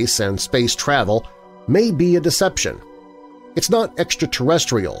space and space travel may be a deception. It's not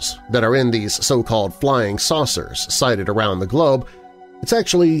extraterrestrials that are in these so-called flying saucers sighted around the globe, It's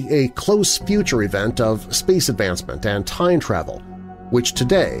actually a close future event of space advancement and time travel, which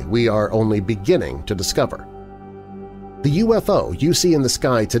today we are only beginning to discover. The UFO you see in the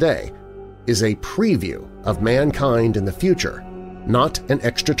sky today is a preview of mankind in the future, not an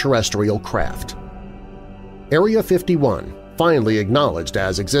extraterrestrial craft. Area 51, finally acknowledged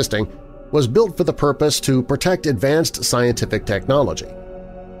as existing, was built for the purpose to protect advanced scientific technology.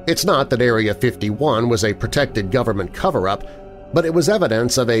 It's not that Area 51 was a protected government cover-up, but it was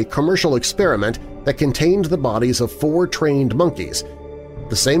evidence of a commercial experiment that contained the bodies of 4 trained monkeys,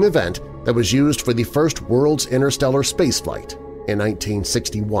 the same event that was used for the first world's interstellar spaceflight in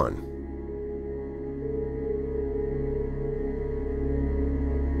 1961.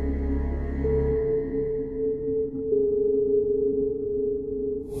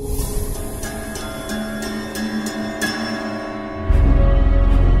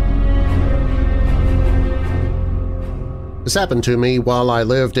 This happened to me while I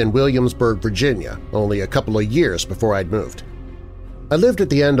lived in Williamsburg, Virginia, only a couple of years before I'd moved. I lived at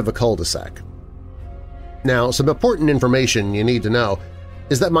the end of a cul-de-sac. Now, some important information you need to know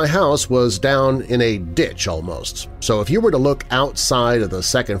is that my house was down in a ditch almost, so if you were to look outside of the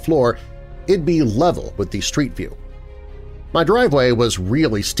second floor, it'd be level with the street view. My driveway was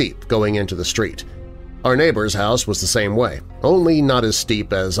really steep going into the street. Our neighbor's house was the same way, only not as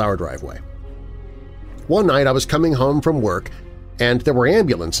steep as our driveway. One night I was coming home from work, and there were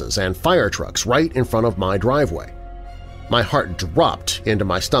ambulances and fire trucks right in front of my driveway. My heart dropped into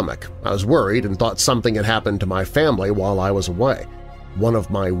my stomach. I was worried and thought something had happened to my family while I was away, one of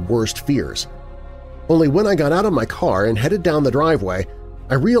my worst fears. Only when I got out of my car and headed down the driveway,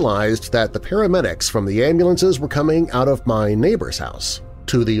 I realized that the paramedics from the ambulances were coming out of my neighbor's house,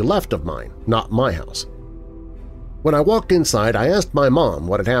 to the left of mine, not my house. When I walked inside, I asked my mom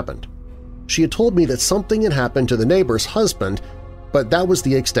what had happened. She had told me that something had happened to the neighbor's husband, but that was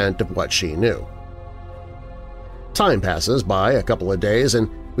the extent of what she knew. Time passes by a couple of days, and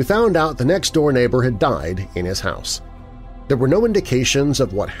we found out the next-door neighbor had died in his house. There were no indications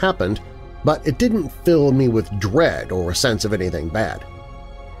of what happened, but it didn't fill me with dread or a sense of anything bad.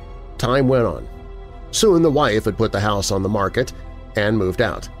 Time went on. Soon the wife had put the house on the market and moved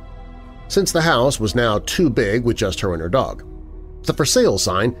out. Since the house was now too big with just her and her dog, the for sale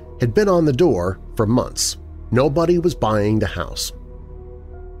sign had been on the door for months. Nobody was buying the house.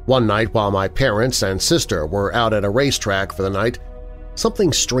 One night while my parents and sister were out at a racetrack for the night,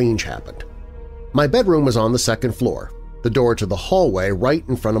 something strange happened. My bedroom was on the second floor, the door to the hallway right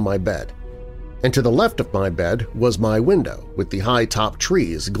in front of my bed. And to the left of my bed was my window with the high-top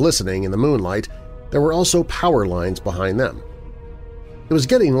trees glistening in the moonlight. There were also power lines behind them. It was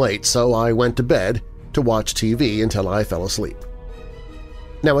getting late, so I went to bed to watch TV until I fell asleep.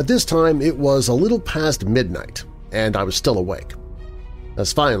 Now at this time it was a little past midnight, and I was still awake. I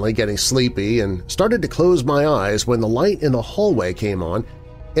was finally getting sleepy and started to close my eyes when the light in the hallway came on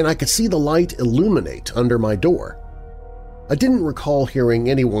and I could see the light illuminate under my door. I didn't recall hearing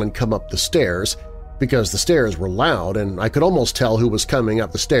anyone come up the stairs because the stairs were loud and I could almost tell who was coming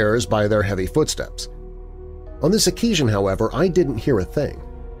up the stairs by their heavy footsteps. On this occasion, however, I didn't hear a thing.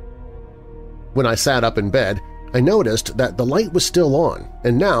 When I sat up in bed, I noticed that the light was still on,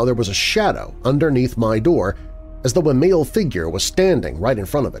 and now there was a shadow underneath my door as though a male figure was standing right in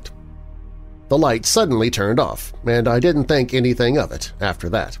front of it. The light suddenly turned off, and I didn't think anything of it after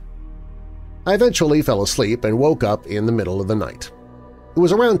that. I eventually fell asleep and woke up in the middle of the night. It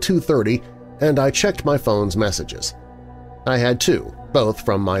was around 2:30, and I checked my phone's messages. I had 2, both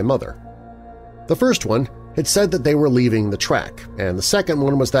from my mother. The first one had said that they were leaving the track, and the second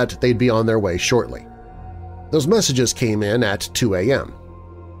one was that they'd be on their way shortly. Those messages came in at 2 a.m.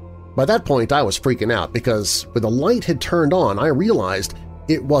 By that point, I was freaking out because when the light had turned on, I realized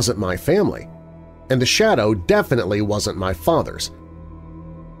it wasn't my family, and the shadow definitely wasn't my father's.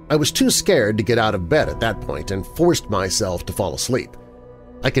 I was too scared to get out of bed at that point and forced myself to fall asleep.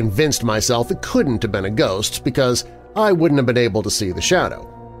 I convinced myself it couldn't have been a ghost because I wouldn't have been able to see the shadow.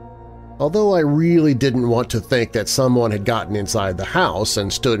 Although I really didn't want to think that someone had gotten inside the house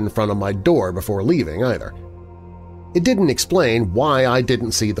and stood in front of my door before leaving either. It didn't explain why I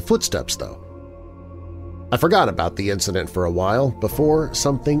didn't see the footsteps, though. I forgot about the incident for a while before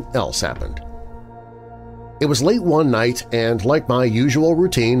something else happened. It was late one night, and like my usual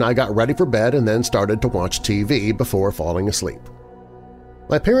routine, I got ready for bed and then started to watch TV before falling asleep.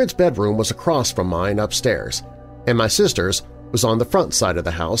 My parents' bedroom was across from mine upstairs, and my sister's was on the front side of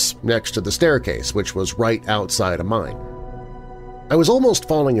the house next to the staircase, which was right outside of mine. I was almost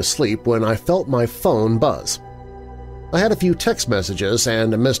falling asleep when I felt my phone buzz. I had a few text messages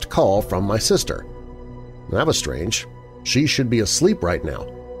and a missed call from my sister. That was strange. She should be asleep right now.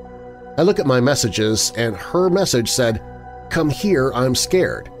 I look at my messages and her message said, "Come here, I'm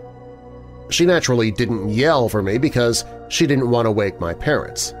scared." She naturally didn't yell for me because she didn't want to wake my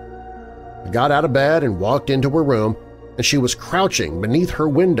parents. I got out of bed and walked into her room, and she was crouching beneath her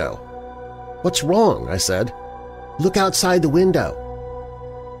window. "What's wrong?" I said. "Look outside the window."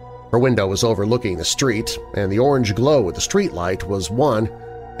 Her window was overlooking the street, and the orange glow of the streetlight was one,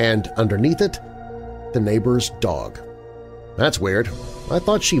 and underneath it, the neighbor's dog. "That's weird. I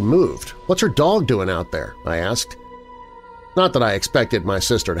thought she moved. What's her dog doing out there?" I asked. Not that I expected my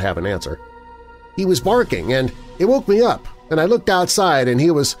sister to have an answer. "He was barking, and it woke me up, and I looked outside and he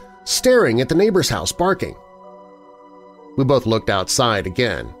was staring at the neighbor's house barking." We both looked outside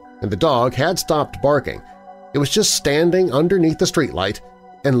again, and the dog had stopped barking. It was just standing underneath the streetlight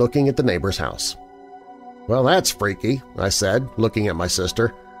and looking at the neighbor's house. "Well, that's freaky," I said, looking at my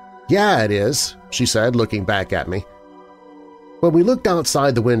sister. "Yeah, it is," she said, looking back at me. When we looked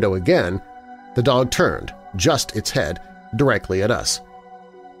outside the window again, the dog turned, just its head, directly at us.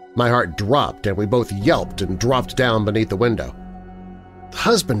 My heart dropped and we both yelped and dropped down beneath the window. The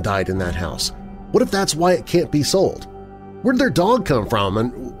husband died in that house. What if that's why it can't be sold? Where did their dog come from,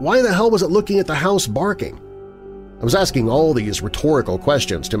 and why the hell was it looking at the house barking? I was asking all these rhetorical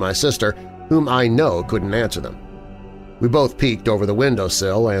questions to my sister, whom I know couldn't answer them. We both peeked over the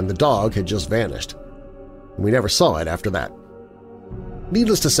windowsill and the dog had just vanished. We never saw it after that.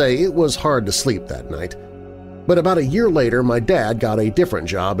 Needless to say, it was hard to sleep that night. But about a year later, my dad got a different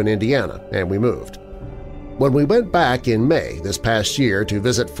job in Indiana, and we moved. When we went back in May this past year to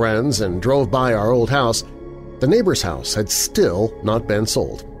visit friends and drove by our old house, the neighbor's house had still not been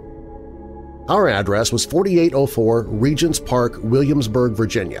sold. Our address was 4804 Regents Park, Williamsburg,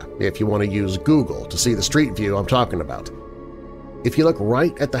 Virginia, if you want to use Google to see the street view I'm talking about. If you look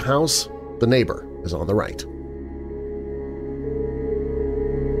right at the house, the neighbor is on the right.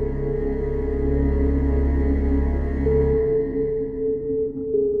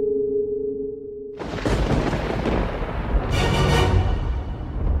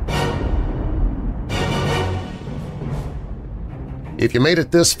 If you made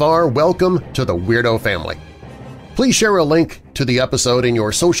it this far, welcome to the Weirdo family. Please share a link to the episode in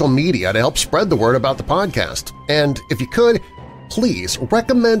your social media to help spread the word about the podcast. And if you could, please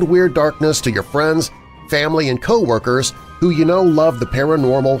recommend Weird Darkness to your friends, family, and coworkers who you know love the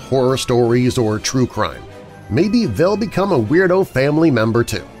paranormal, horror stories, or true crime. Maybe they'll become a Weirdo family member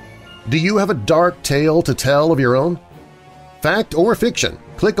too. Do you have a dark tale to tell of your own? Fact or fiction,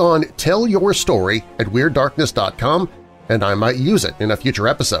 click on Tell Your Story at WeirdDarkness.com and I might use it in a future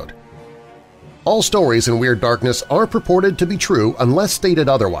episode. All stories in Weird Darkness are purported to be true unless stated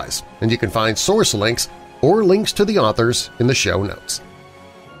otherwise, and you can find source links or links to the authors in the show notes.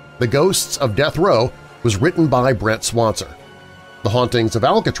 The Ghosts of Death Row was written by Brent Swanser. The Hauntings of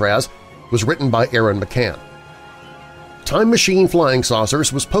Alcatraz was written by Aaron McCann. Time Machine Flying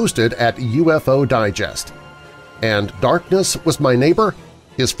Saucers was posted at UFO Digest. And Darkness Was My Neighbor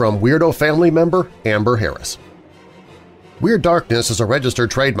is from Weirdo family member Amber Harris. Weird Darkness is a registered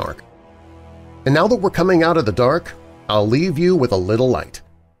trademark. And now that we're coming out of the dark, I'll leave you with a little light.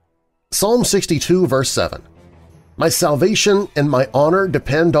 Psalm 62, verse 7. My salvation and my honor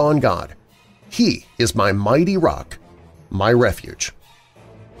depend on God. He is my mighty rock, my refuge.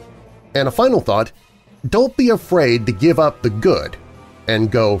 And a final thought, don't be afraid to give up the good and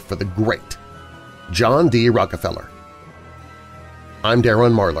go for the great. John D. Rockefeller. I'm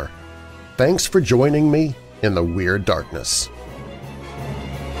Darren Marlar. Thanks for joining me in the Weird Darkness.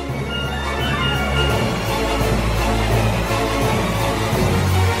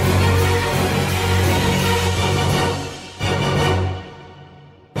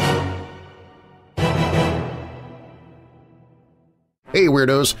 Hey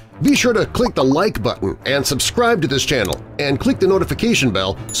Weirdos! Be sure to click the like button and subscribe to this channel and click the notification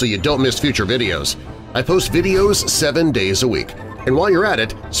bell so you don't miss future videos. I post videos 7 days a week. And while you're at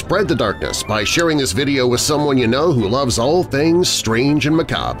it, spread the darkness by sharing this video with someone you know who loves all things strange and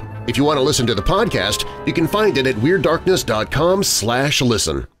macabre. If you want to listen to the podcast, you can find it at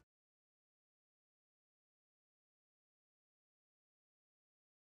WeirdDarkness.com/listen.